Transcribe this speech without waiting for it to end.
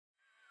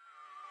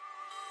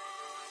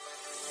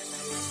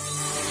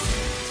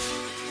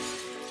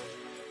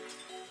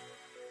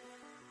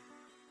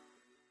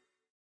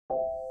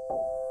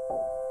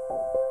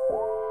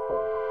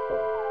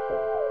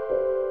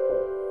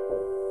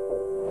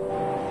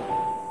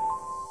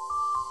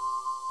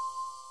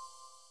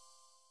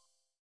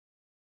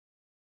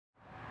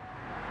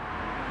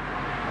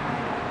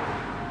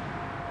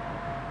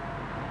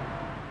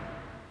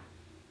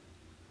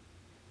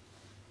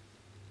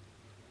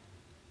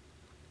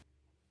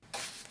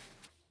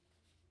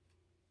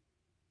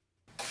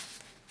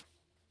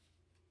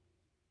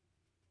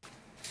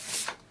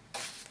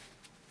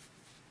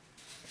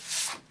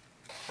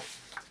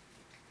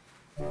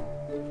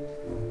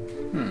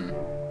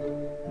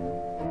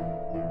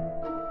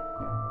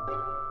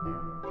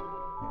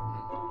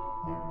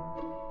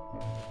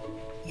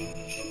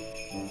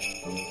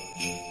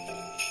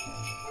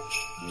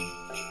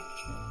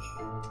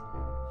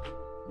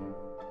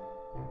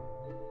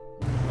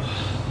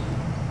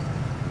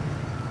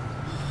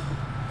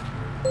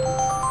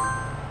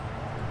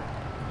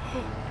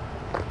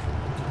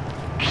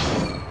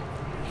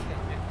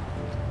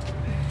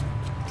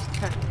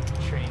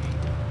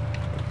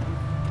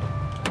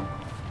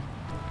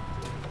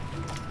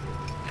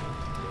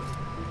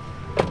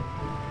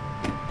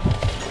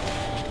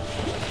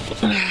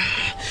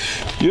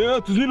Yeah,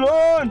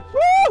 Disneyland!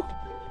 Woo!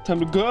 Time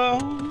to go.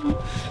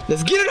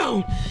 Let's get it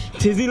on!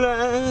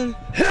 Disneyland!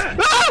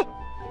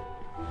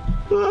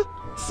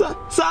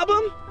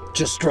 Sabum?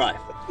 Just drive.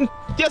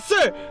 Yes,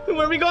 sir!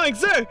 Where are we going,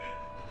 sir?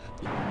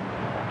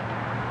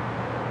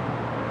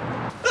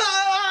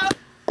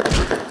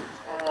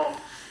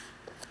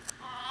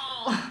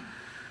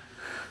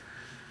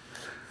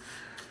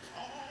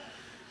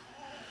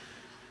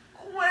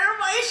 Where are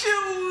my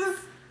shoes?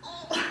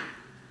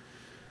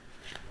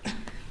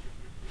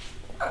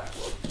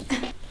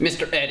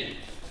 Mr. Eddie,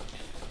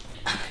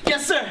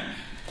 Yes, sir.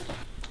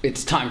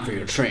 it's time for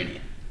your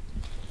training.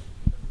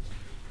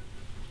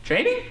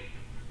 Training?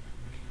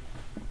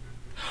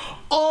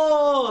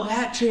 Oh,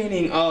 that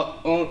training.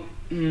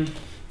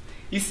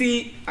 You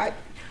see, I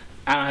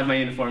don't have my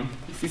uniform.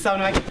 You see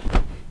something like?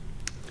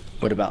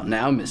 What about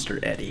now, Mr.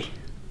 Eddie?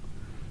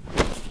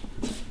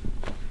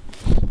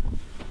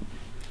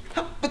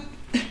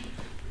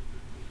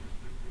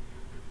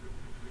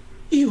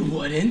 You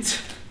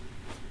wouldn't.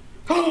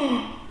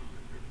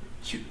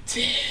 You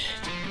did.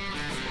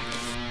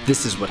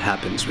 This is what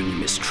happens when you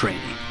miss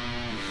training.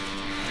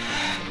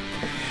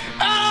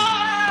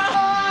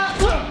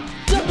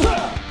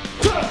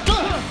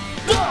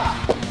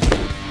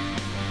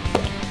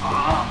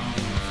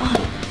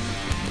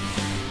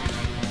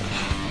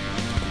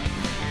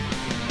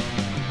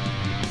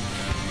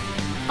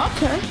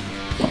 Okay.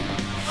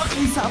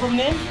 Okay, Bum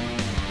Nim.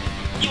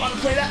 You want to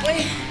play that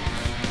way?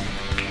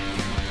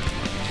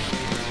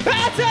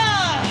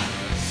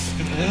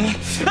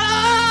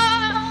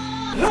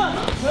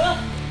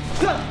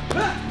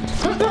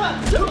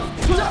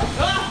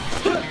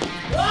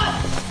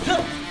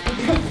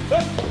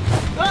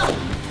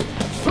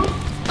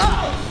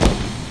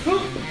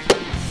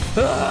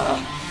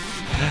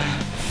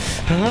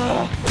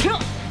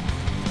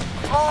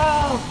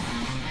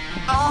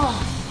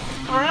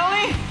 Really?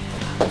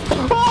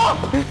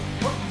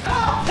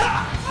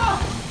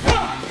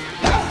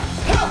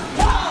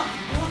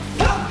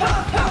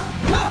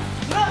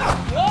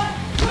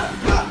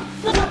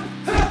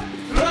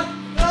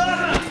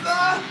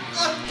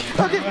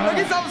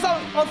 Okay, stop.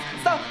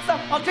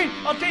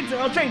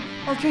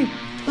 I'll train.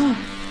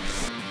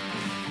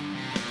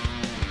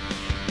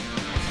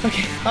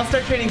 Okay, I'll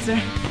start training,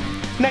 sir.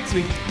 Next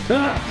week.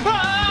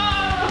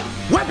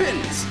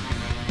 Weapons!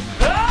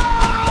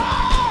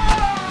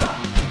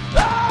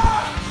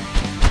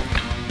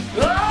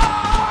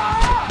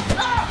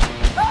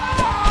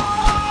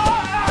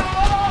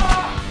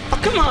 Oh,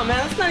 come on, man,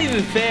 that's not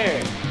even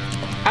fair.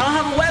 I don't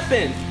have a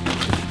weapon.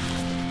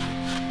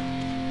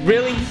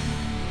 Really?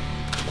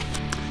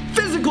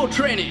 Physical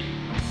training!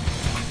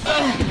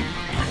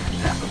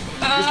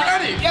 Mr.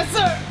 Eddie! Yes,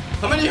 sir.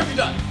 How many have you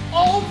done?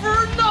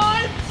 Over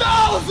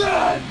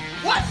 9,000!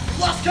 What?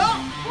 Lost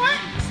count? What?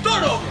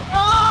 Start over!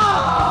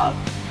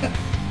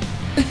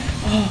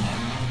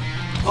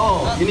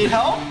 Oh, You need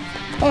help?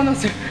 oh no,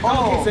 sir. I'm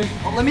okay, sir.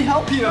 Well, let me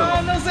help you.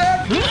 No,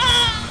 sir.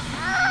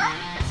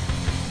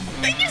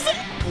 Thank you, sir.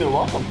 You're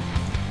welcome.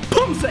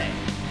 Pumse!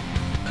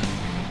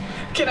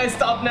 Can I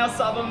stop now,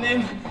 Bum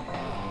Nim?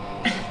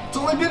 It's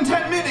only been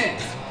 10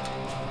 minutes.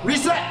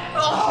 Reset.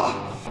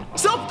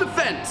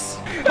 Self-defense.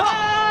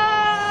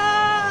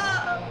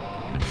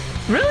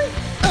 Really?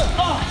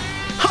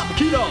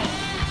 Hapkido.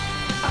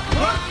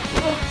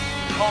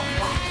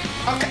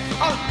 Okay.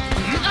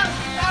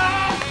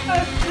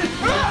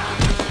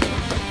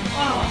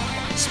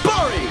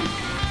 Sparring.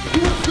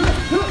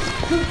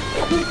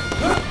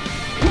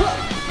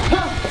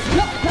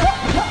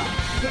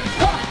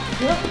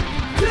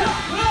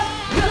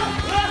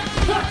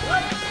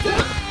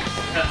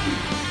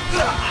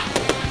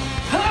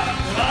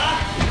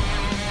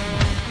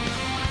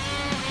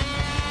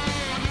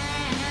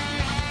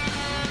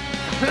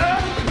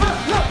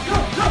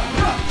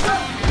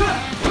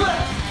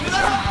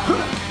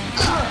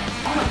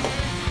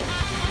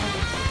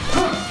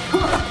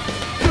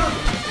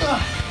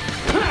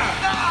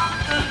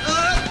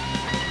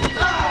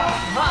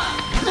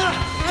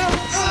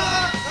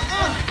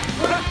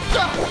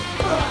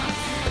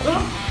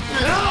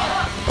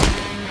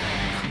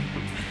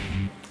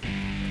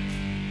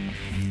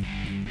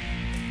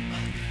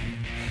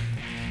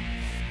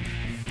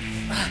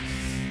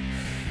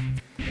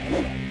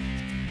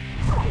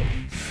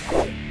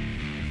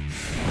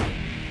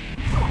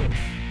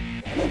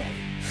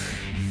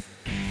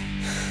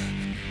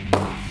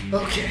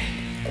 Okay.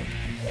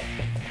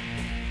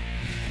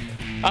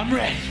 I'm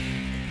ready.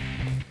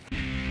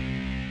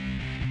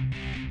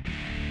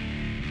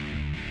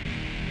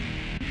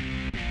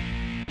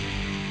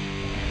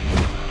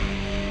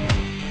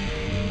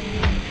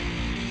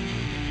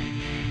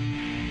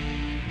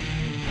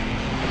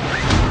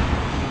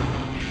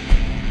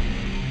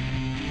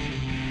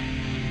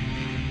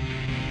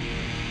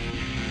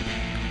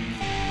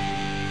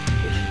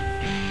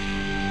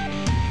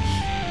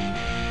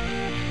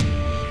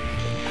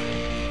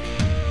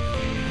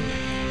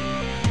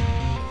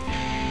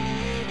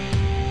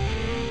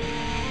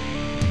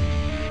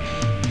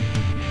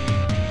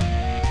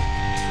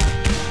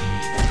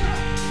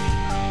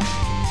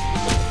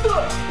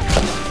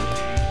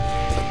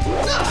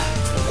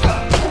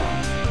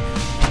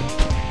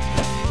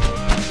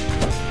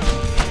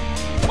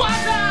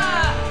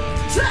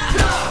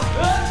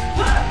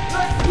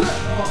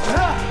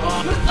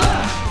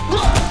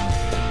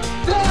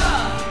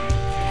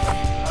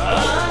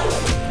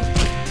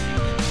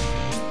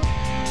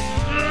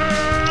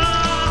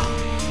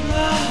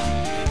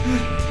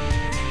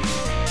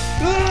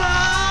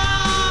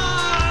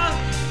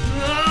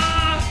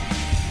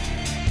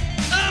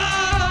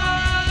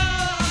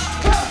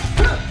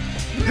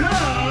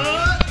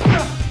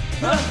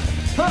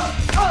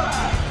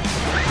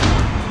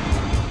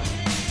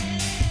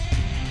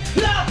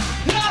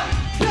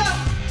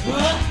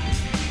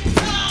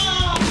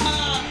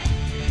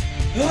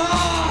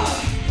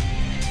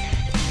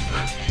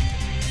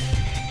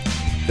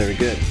 very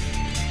good.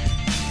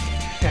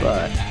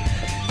 But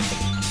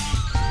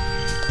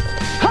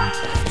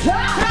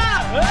yeah,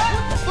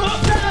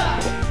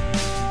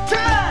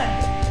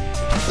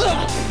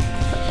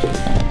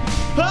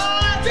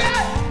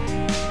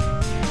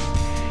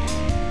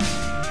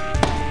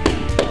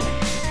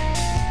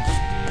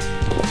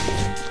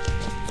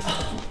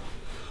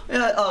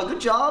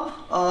 good job.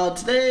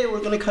 Today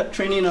we're gonna cut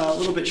training a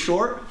little bit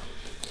short.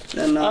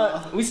 Then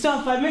we still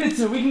have 5 minutes,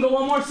 so we can go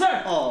one more,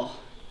 sir.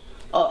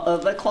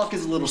 That clock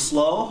is a little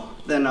slow.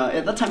 Then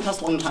that time passed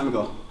a long time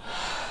ago.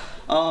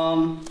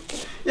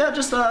 Yeah,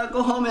 just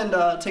go home and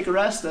take a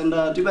rest and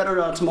do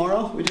better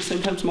tomorrow. We do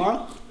same time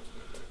tomorrow.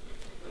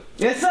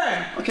 Yes,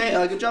 sir. Okay,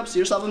 good job. See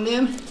yourself, Bum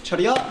Nim.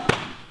 Chariot.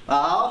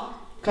 Wow.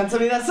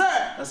 감사합니다,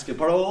 sir. That's good,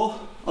 bro.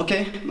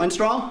 Okay, mind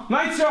strong.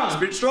 Mind strong.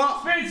 Spirit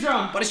strong. Spirit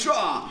strong. Body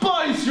strong.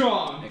 Body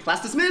strong. Okay,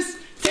 class dismissed.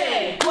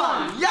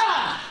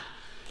 Taekwondo.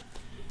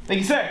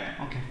 Thank you, sir.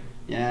 Okay.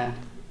 Yeah.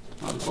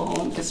 I'll go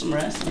home, get some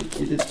rest.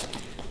 You did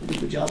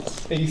good jobs.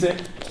 Thank you, sir.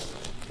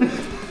 2,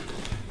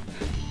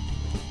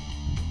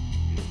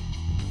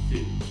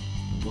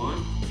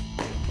 1.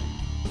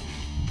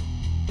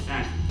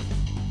 Action.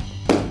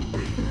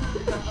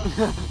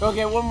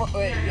 Okay, one more.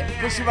 Wait,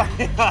 push your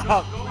body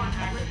up.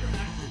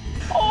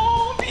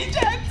 Oh, be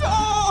gentle.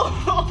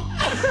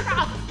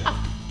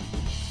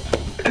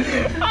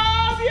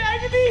 Oh, the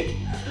agony.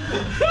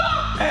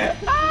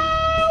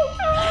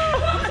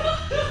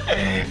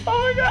 Oh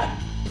my God.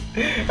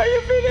 Are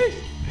you finished?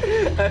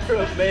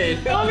 Everyone's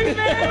made. Only made.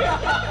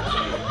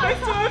 I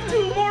still have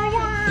 2 more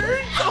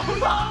words. Oh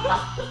no.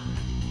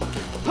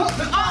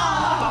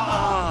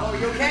 Oh, are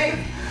you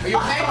okay? Are you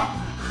okay?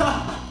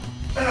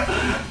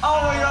 Oh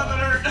my God, that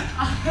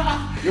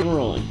hurt. You're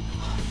rolling.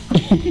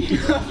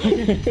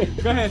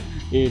 Go ahead.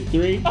 It's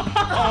 3.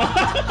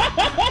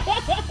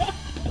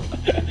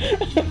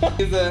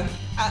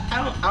 I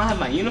don't have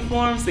my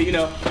uniform, so you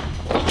know.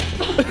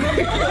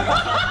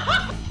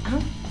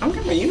 I don't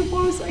get my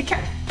uniform, so I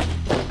can't.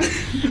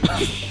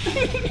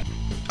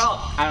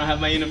 Oh, I don't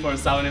have my uniform,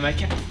 so I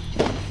can't.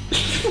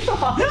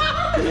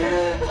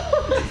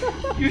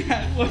 You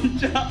had one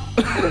job.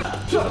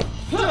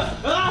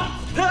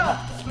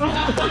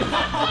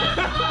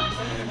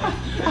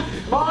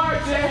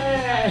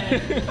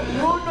 Martin!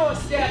 Uno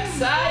step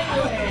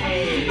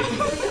sideways!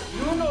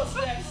 Uno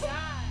step